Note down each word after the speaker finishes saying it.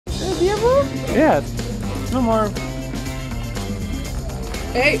Yeah. No more.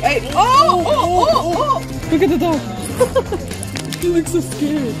 Hey, hey. Oh! Look at the dog. He looks so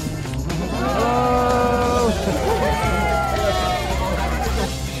scared. Oh.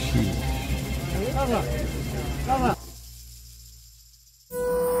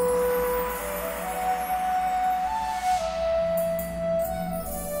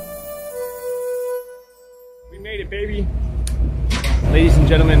 We made it, baby. Ladies and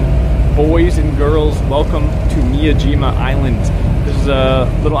gentlemen, boys and girls, welcome to Miyajima Island. This is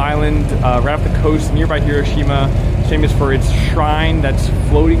a little island right off the coast nearby Hiroshima. It's famous for its shrine that's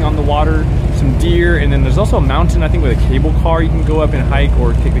floating on the water, some deer, and then there's also a mountain, I think, with a cable car you can go up and hike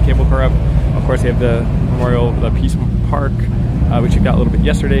or take the cable car up. Of course, they have the Memorial, the Peace Park. We checked out a little bit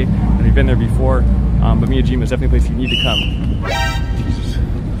yesterday, and we've been there before, but Miyajima is definitely a place you need to come. Jesus.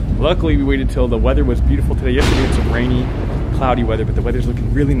 Luckily, we waited till the weather was beautiful today. Yesterday, it's some rainy, cloudy weather, but the weather's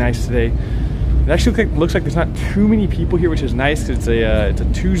looking really nice today. It actually looks like there's not too many people here, which is nice because it's a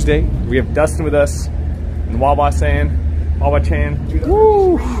Tuesday. We have Dustin with us and Wawa-chan.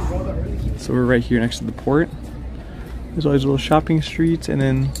 Woo! So we're right here next to the port. There's all these little shopping streets, and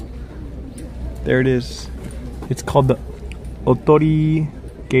then there it is. It's called the Otori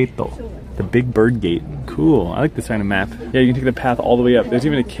Gato, the Big Bird Gate. Cool. I like this kind of map. Yeah, you can take the path all the way up. There's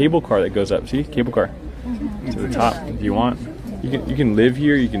even a cable car that goes up. See, cable car to the top if you want. You can live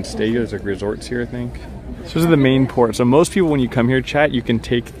here, you can stay here. There's like resorts here, I think. So this is the main port. So most people, when you come here, chat, you can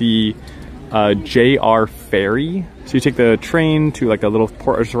take the JR ferry. So you take the train to like a little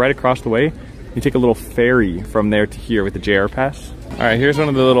port, it's right across the way. You take a little ferry from there to here with the JR pass. All right, here's one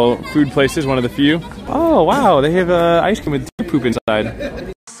of the little food places, one of the few. Oh wow, they have ice cream with deer poop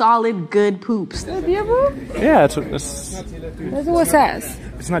inside. Solid, good poops. Deer poop? Yeah, that's what it says.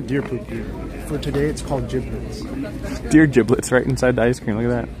 It's not deer poop. For today, it's called giblets. Deer giblets right inside the ice cream.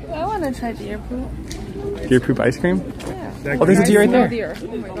 Look at that. I want to try deer poop. Deer poop ice cream? Yeah. Oh, there's a deer right there. Deer.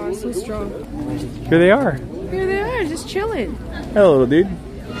 Oh my god, so strong. Here they are. Here they are, just chilling. Hello, little dude.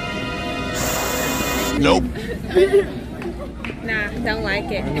 Nope. Nah, don't like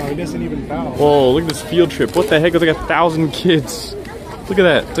it. No, he doesn't even bow. Whoa, look at this field trip. What the heck? It's like 1,000 kids. Look at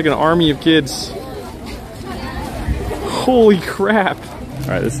that. It's like an army of kids. Holy crap. All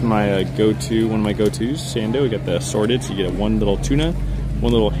right, this is my go-to, one of my go-tos, Sando. We got the assorted, so you get one little tuna,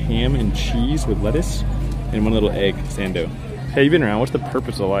 one little ham and cheese with lettuce, and one little egg, Sando. Hey, you've been around. What's the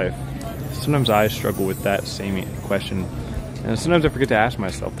purpose of life? Sometimes I struggle with that same question. And sometimes I forget to ask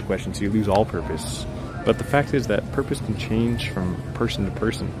myself the question, so you lose all purpose. But the fact is that purpose can change from person to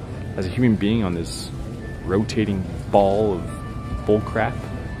person. As a human being on this rotating ball of bullcrap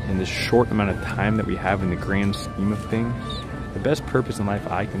in this short amount of time that we have in the grand scheme of things, the best purpose in life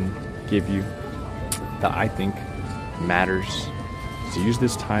I can give you that I think matters is to use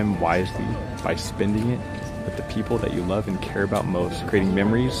this time wisely by spending it with the people that you love and care about most, creating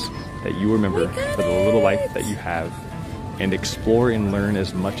memories that you remember for the little life that you have, and explore and learn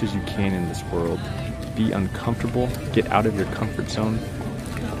as much as you can in this world. Be uncomfortable, get out of your comfort zone,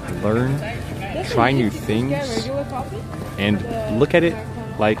 learn, try new things, and look at it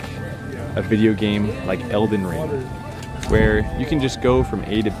like a video game like Elden Ring, where you can just go from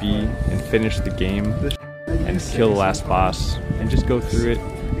A to B and finish the game and kill the last boss and just go through it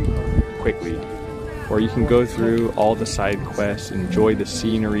quickly. Or you can go through all the side quests, enjoy the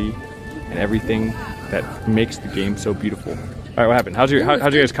scenery and everything that makes the game so beautiful. All right, what happened? How's your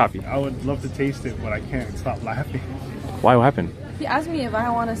guys' coffee? I would love to taste it, but I can't stop laughing. Why? What happened? He asked me if I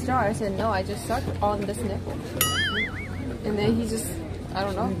want a straw. I said no, I just sucked on this nipple. And then he just, I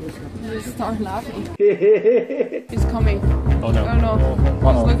don't know, he just started laughing. He's coming. Oh no. Oh no.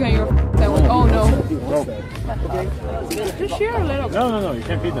 He's looking at your sandwich. Oh no. Just share a little. No, you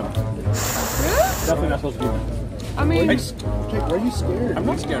can't feed them. Really? Definitely not supposed to feed them. I mean, Why are you scared? I'm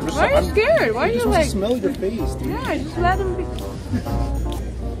not scared. why are you scared? Why are you like... Smell your face, dude. Yeah, just let him be.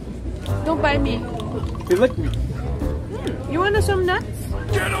 Don't bite me. He licked me. You want some nuts?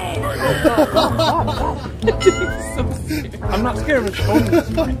 Get over here! I'm not scared of his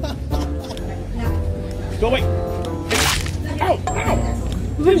phone. Go away. Ow! Ow!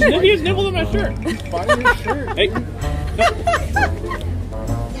 He just nibbled on my shirt. Buy your shirt. Hey.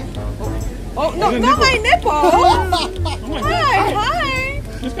 Oh, no, not my nipple! Oh my God. Hi!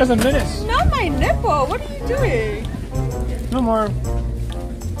 This guy's a menace. Not my nipple! What are you doing? No more.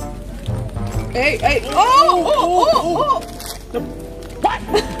 Hey, hey! Oh! What?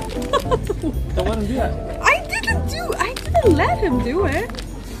 Don't let him do that. I didn't let him do it.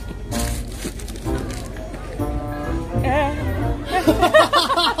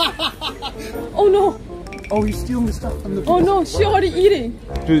 Oh no! Oh, he's stealing the stuff from the. Oh no, she already eating.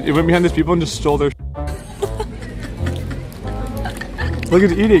 Dude, it went behind these people and just stole their. Look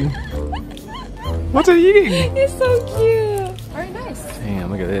at it eating. What's it eating? It's so cute. Very nice.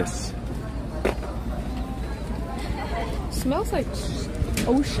 Damn, look at this. Smells like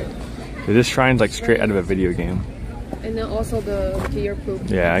ocean. Dude, this shrine's like straight out of a video game. And then also the deer poop.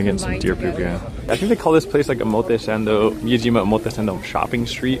 Yeah, I get some deer poop, yeah. I think they call this place like Miyajima Omotesando shopping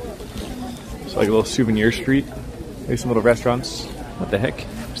street. It's like a little souvenir street. Maybe some little restaurants. What the heck?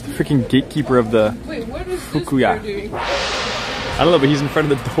 It's the freaking gatekeeper of the Wait, what is Fukuya. this doing? I don't know, but he's in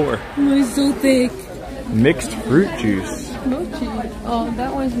front of the door. Oh, it's so thick. Mixed fruit juice. Mochi. Oh,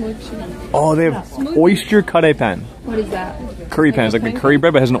 that one's mochi. Oh, they have oyster curry pan. What is that? Curry pan. It's like the curry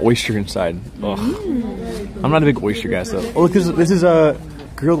bread, but has an oyster inside. Ugh. I'm not a big oyster guy, so. Oh, look, this is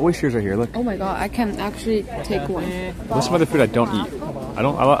grilled oysters right here. Look. Oh my god, I can actually take one. What's some other food I don't eat? I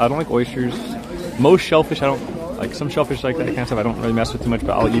don't like oysters. Most shellfish I don't like. Some shellfish like that kind of stuff I don't really mess with too much,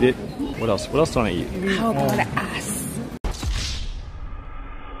 but I'll eat it. What else? What else don't I eat? How about an ass?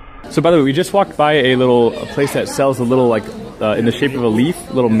 So by the way, we just walked by a place that sells a little like in the shape of a leaf,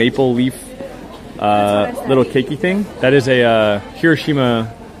 little maple leaf, little cakey thing. That is a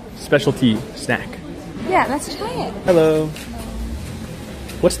Hiroshima specialty snack. Yeah, let's try it. Hello.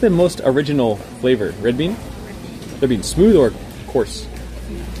 What's the most original flavor? Red bean? Red bean, smooth or coarse?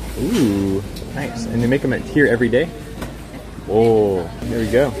 Ooh, nice. And they make them here every day. Oh, there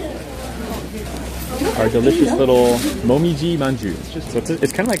we go. Our delicious little momiji manju.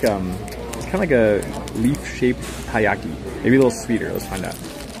 It's kind of like a leaf-shaped hayaki. Maybe a little sweeter. Let's find out.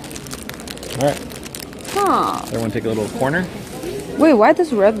 All right. Huh. Everyone take a little corner. Wait, why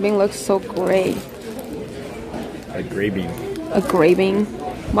does red bean look so gray? A gray bean. A gray bean?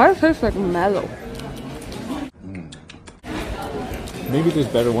 Why does it taste like mellow? Maybe there's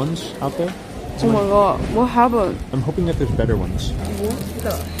better ones out there. Oh my god, what happened? I'm hoping that there's better ones.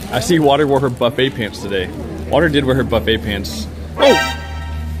 I see Water wore her buffet pants today. Water did wear her buffet pants. Oh!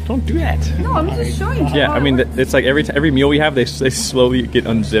 Don't do that. No, I'm just showing you. Yeah, I mean, it's like every meal we have, they slowly get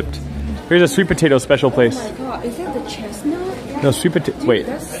unzipped. Here's a sweet potato special place. Oh my god, is that the chestnut? No, sweet potato. Wait.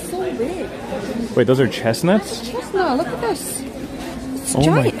 That's so big. Wait, those are chestnuts? Chestnut, look at this. It's Oh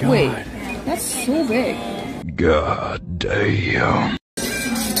my giant. god. Wait, that's so big. God damn.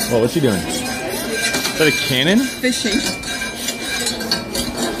 Well, what's he doing? Is that a cannon? Fishing.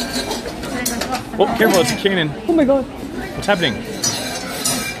 Oh, careful, it's a cannon. Oh my god. What's happening?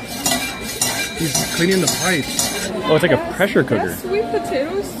 He's cleaning the pipes. Oh, it's like a pressure cooker. That sweet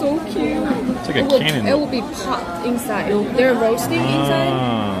potato is so cute. It's like a cannon. It will be popped inside. They're roasting inside,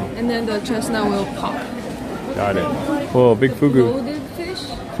 Ah, and then the chestnut will pop. got it. Oh, big fugu. Loaded fish.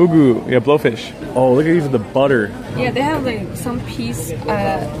 Fugu, yeah, blowfish. Oh, look at these with the butter. Yeah, they have like some piece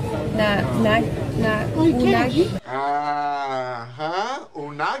unagi.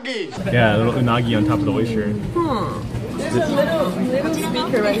 Unagi. Yeah, a little unagi on top of the oyster. There's a little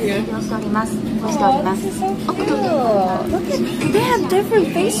speaker right here. Oh, look at, they have different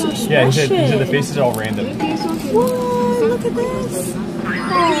facial Yeah, he expressions. said the faces are all random. Whoa, look at this.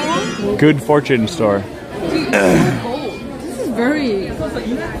 Aww. Good fortune store. This is very,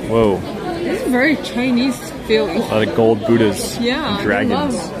 Whoa, this is very Chinese feeling. a lot of gold Buddhas. Yeah, and dragons. I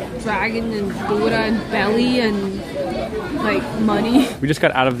love dragon and Buddha and belly and like money. We just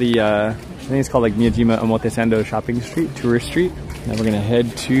got out of the, I think it's called like Miyajima Omotesando shopping street, tourist street. Now we're gonna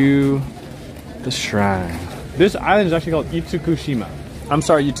head to the shrine. This island is actually called Itsukushima. I'm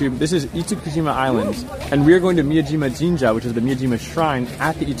sorry, YouTube. This is Itsukushima Island, and we are going to Miyajima Jinja, which is the Miyajima Shrine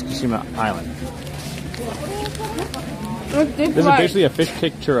at the Itsukushima Island. Look, deep This is fried. basically a fish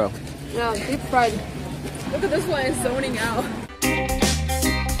cake churro. Yeah, deep fried. Look at this one, it's zoning out.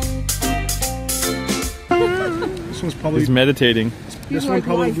 This one's probably. He's meditating. This one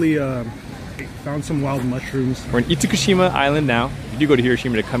probably found some wild mushrooms. We're in Itsukushima Island now. If you do go to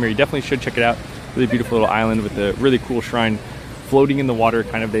Hiroshima to come here, you definitely should check it out. Really beautiful little island with a really cool shrine floating in the water,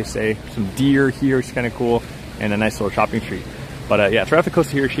 kind of, they say. Some deer here, which is kind of cool, and a nice little shopping street. But yeah, it's right off the coast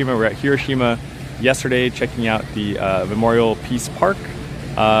of Hiroshima. We're at Hiroshima yesterday checking out the Memorial Peace Park,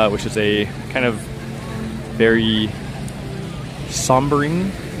 which is a kind of very sombering,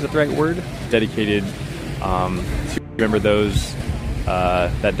 is that the right word? Dedicated to remember those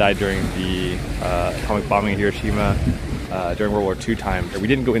that died during the atomic bombing of Hiroshima during World War II time. We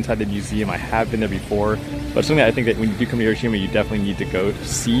didn't go inside the museum. I have been there before, but something that I think that when you do come to Hiroshima, you definitely need to go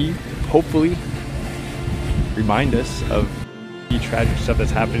see, hopefully remind us of the tragic stuff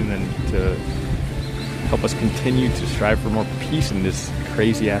that's happened and to help us continue to strive for more peace in this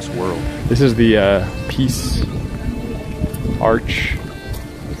crazy ass world. This is the peace arch.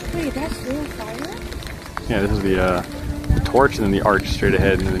 Wait, that's real fire? Yeah, this is the torch and then the arch straight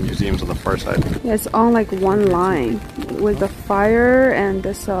ahead, and then the museum's on the far side. Yeah, it's on like one line with the fire and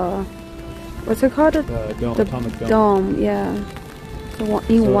this what's it called? Dome, the atomic dome. Dome, yeah. So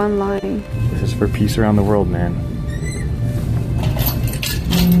in one line. This is for peace around the world, man.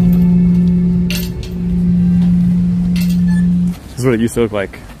 This is what it used to look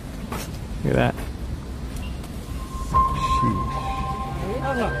like. Look at that.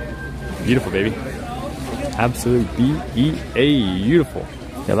 Sheesh. Beautiful, baby. Absolute beautiful.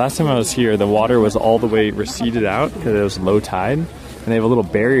 Yeah, last time I was here, the water was all the way receded out because it was low tide. And they have a little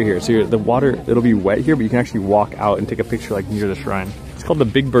barrier here. So the water, it'll be wet here, but you can actually walk out and take a picture like near the shrine. It's called the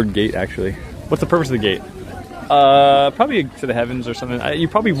Big Bird Gate, actually. What's the purpose of the gate? Probably to the heavens or something. You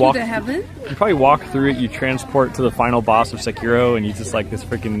probably walk. To the heaven? You probably walk through it. You transport to the final boss of Sekiro, and he's just like this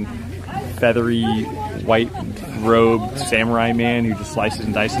freaking feathery, white-robed samurai man who just slices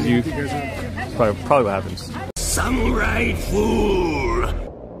and dices you. Probably what happens. Samurai fool.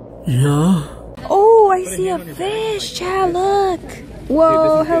 Yeah. Oh, I see a fish, Chad, look.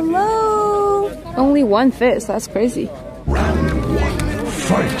 Whoa, hello. Only one fish, that's crazy. Round 1,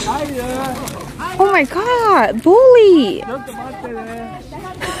 fight. Oh my god, bully.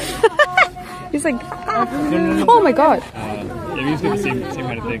 He's like, ah. Oh my god. Yeah, we used to do the same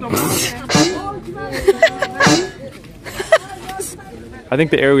kind of thing. I think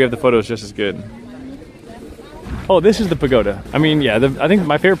the area we have the photo is just as good. Oh, this is the pagoda. I mean, yeah, I think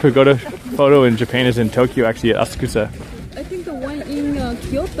my favorite pagoda photo in Japan is in Tokyo, actually, at Itsukushima. I think the one in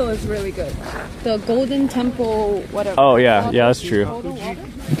Kyoto is really good. The Golden Temple, whatever. Oh, yeah, yeah, that's true.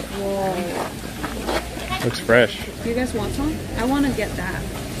 Whoa. Looks fresh. You guys want some? I want to get that.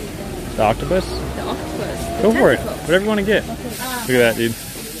 The octopus? The octopus. Go for it. Whatever you want to get. Look at that, dude.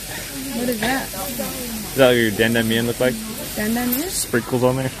 What is that? Is that what your dandanmian look like? Dandanmian? Sprinkles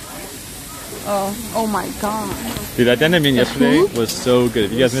on there. Oh my god. Dude, that dandanmian yesterday was so good.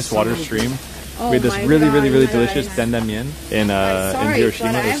 If you guys missed Water's stream, we had this really delicious dandanmian in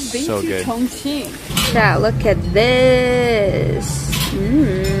Hiroshima. It was so good. Yeah, look at this.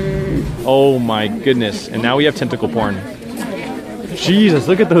 Oh my goodness. And now we have tentacle porn. Jesus,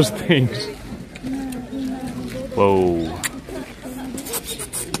 look at those things. Whoa.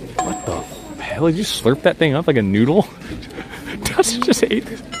 What the hell? Did you slurp that thing up like a noodle? Dustin just ate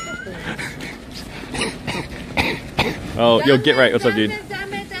this. Oh, yo, get right. What's up, dude?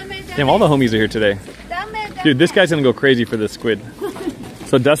 Damn, all the homies are here today. Dude, this guy's gonna go crazy for this squid.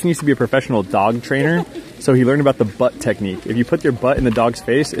 So Dustin used to be a professional dog trainer, so he learned about the butt technique. If you put your butt in the dog's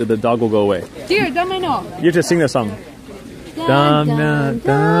face, the dog will go away. Dear, dame no. You have to sing this song. Dame yo,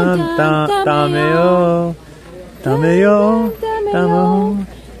 dame yo, dame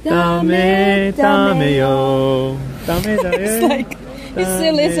yo. It's like, he's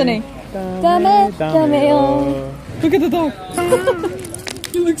still listening. Dame yo. Look at the dog.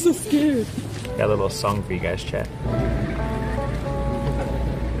 He looks so scared. Got a little song for you guys, chat.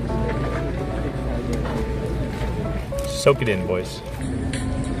 Soak it in, boys.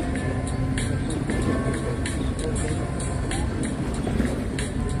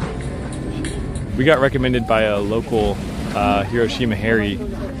 We got recommended by a local Hiroshima Harry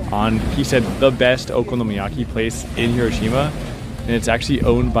on, he said, the best okonomiyaki place in Hiroshima, and it's actually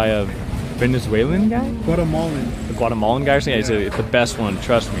owned by a Venezuelan guy? Guatemalan. A Guatemalan guy or something? Yeah, he said it's the best one,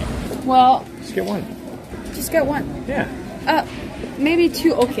 trust me. Well, Just get one. just get one. Yeah. Maybe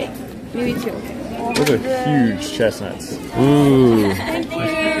two, okay. Maybe two, okay. Those are huge chestnuts. Ooh.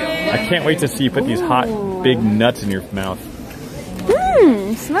 I can't wait to see you put these hot, big nuts in your mouth.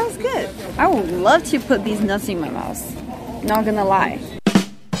 Smells good. I would love to put these nuts in my mouth. Not gonna lie.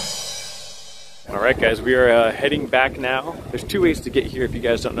 Alright guys, we are heading back now. There's two ways to get here if you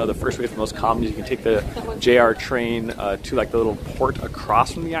guys don't know. The first way is the most common. You can take the JR train to like the little port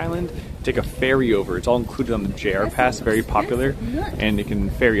across from the island. Take a ferry over. It's all included on the JR Pass, very popular, and it can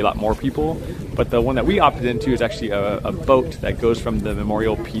ferry a lot more people. But the one that we opted into is actually a boat that goes from the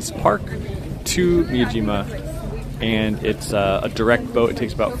Memorial Peace Park to Miyajima, and it's a direct boat. It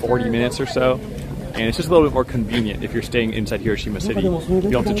takes about 40 minutes or so. And it's just a little bit more convenient if you're staying inside Hiroshima City. You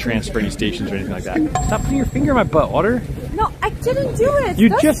don't have to transfer any stations or anything like that. Stop putting your finger in my butt, Water. No, I didn't do it. You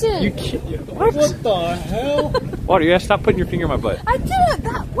Dustin. What the hell? Water, you gotta stop putting your finger in my butt. I didn't.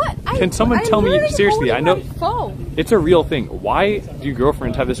 What? Can someone tell me, seriously, I know, phone. it's a real thing. Why do your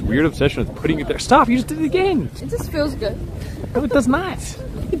girlfriends have this weird obsession with putting it there? Stop, you just did it again. It just feels good. No, it does not.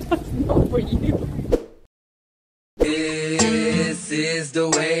 It does not for you. This is the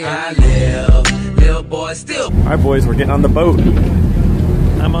way I live. Little boy still. Alright boys, we're getting on the boat.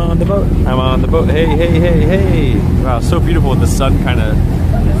 I'm on the boat. I'm on the boat. Hey, hey, hey, hey. Wow, so beautiful with the sun kind of.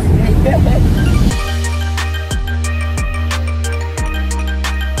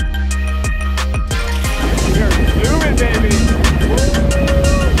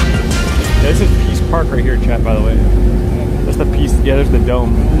 park right here, chat, by the way. That's the piece, yeah, there's the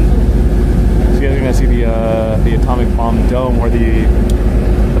dome. So you guys are gonna see the atomic bomb dome, or the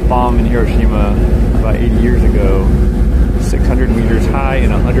bomb in Hiroshima about 80 years ago. 600 meters high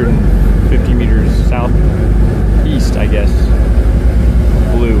and 150 meters southeast, I guess,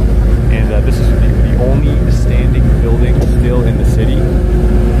 blue. And this is the only standing building still in the city.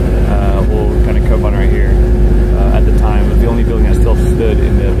 We'll kind of come on right here. At the time, it was the only building that still stood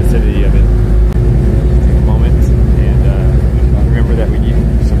in the vicinity of it. Take a moment and remember that we need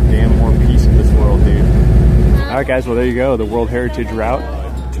some damn more peace in this world, dude. All right, guys. Well, there you go. The World Heritage Route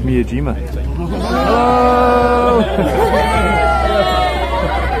to Miyajima. Hello.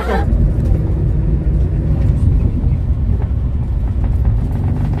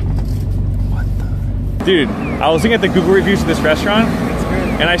 Dude, I was looking at the Google reviews of this restaurant,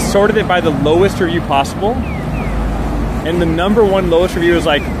 and I sorted it by the lowest review possible. And the #1 lowest review is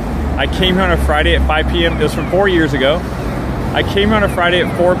like, I came here on a Friday at 5 p.m. It was from 4 years ago. I came here on a Friday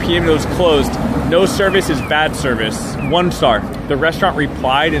at 4 p.m. It was closed. No service is bad service. 1 star. The restaurant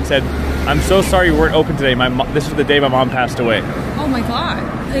replied and said, I'm so sorry you weren't open today. This is the day my mom passed away. Oh my god.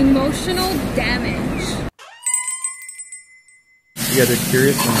 Emotional damage. You guys are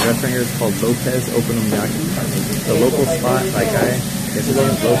curious, the restaurant here is called Lopez Okonomiyaki. The local spot, that guy, his name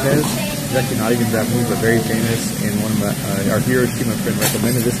is Lopez. He's actually not even Japanese, but very famous. And one of our Hiroshima friend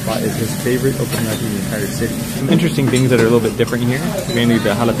recommended this spot is his favorite okonomiyaki in the entire city. Some interesting things that are a little bit different here. Mainly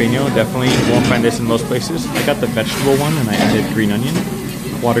the jalapeno, definitely won't find this in most places. I got the vegetable one and I added green onion.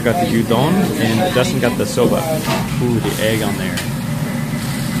 Water got the udon, and Dustin got the soba. Ooh, the egg on there.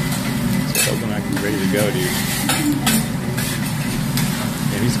 So okonomiyaki ready to go, dude.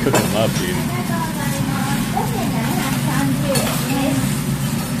 Yeah, he's cooking them up, dude.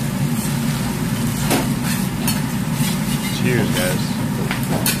 Cheers, guys.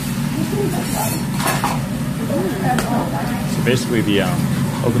 So basically the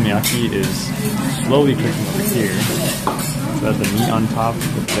okonomiyaki is slowly cooking over here. So that's the meat on top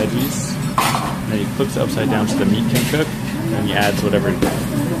with veggies. And then he flips it upside down so the meat can cook. And then he adds whatever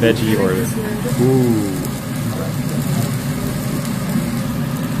veggie or... Ooh.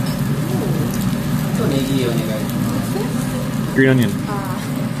 Green onion.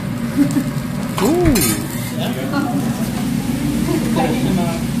 Ooh.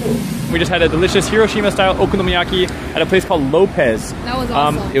 We just had a delicious Hiroshima-style okonomiyaki at a place called Lopez. That was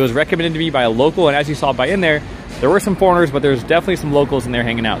awesome. It was recommended to me by a local, and as you saw by in there were some foreigners, but there's definitely some locals in there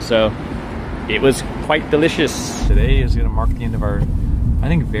hanging out. So it was quite delicious. Today is going to mark the end of our, I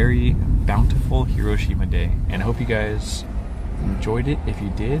think, very bountiful Hiroshima day. And I hope you guys enjoyed it. If you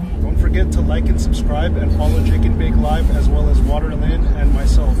did, Don't forget to like and subscribe and follow JakenbakeLIVE as well as WaterLynn and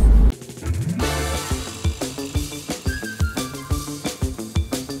myself.